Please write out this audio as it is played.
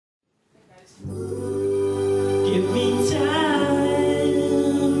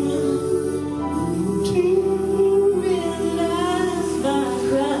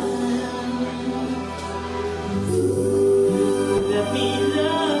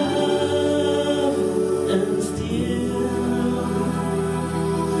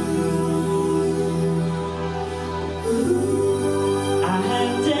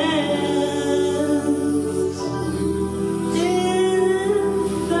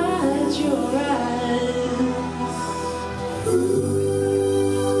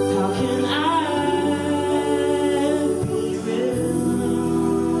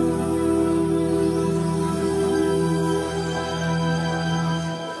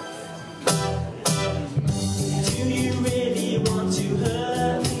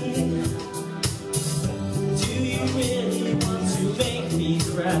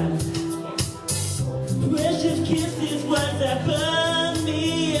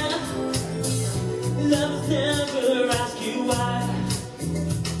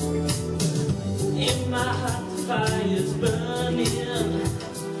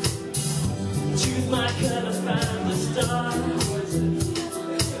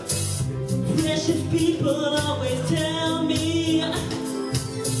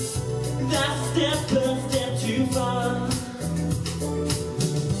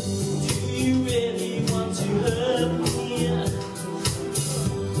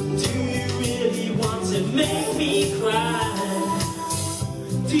make me cry?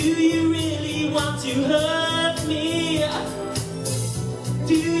 Do you really want to hurt me?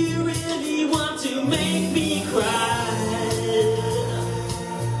 Do you really want to make me cry?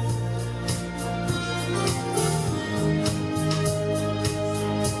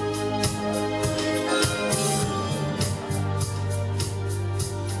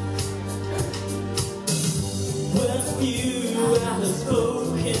 Well, you have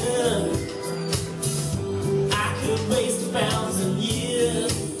spoken, I could waste 1,000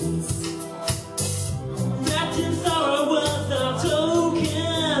 years wrapped in sorrow, words not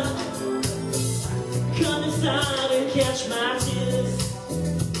token. Come inside and catch my tears.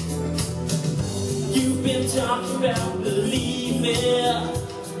 You've been talking about believe me.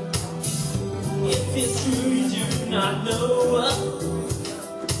 If it's true, you do not know.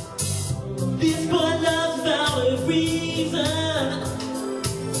 This boy loves without a reason.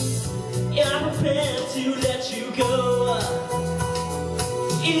 I'm prepared to let you go.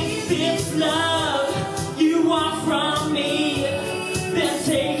 If it's love you want from me, then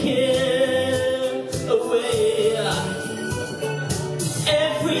take it away.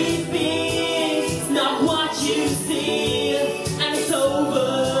 Everything's not what you see, and it's over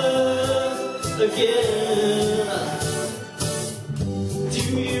again. Do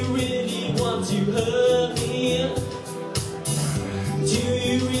you really want to hurt me? Do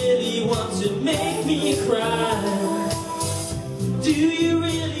you really want to make me cry? Do you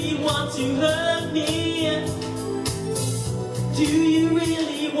really want to hurt me? Do you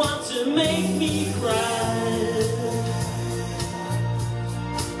really want to make me cry?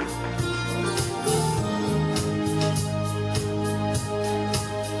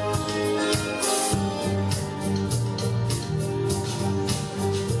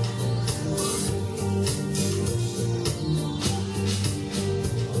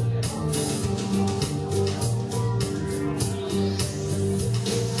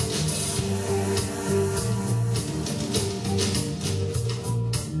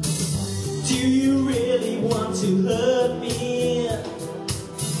 Do you really want to hurt me?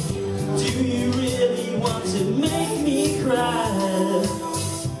 Do you really want to make me cry?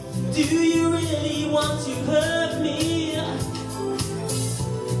 Do you really want to hurt me?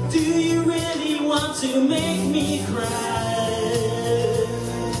 Do you really want to make me cry?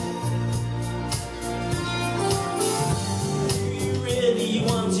 Do you really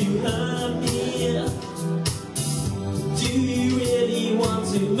want to hurt me? Do you really want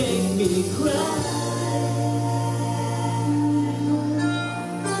to make me cry?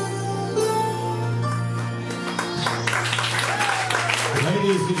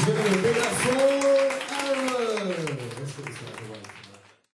 Ladies and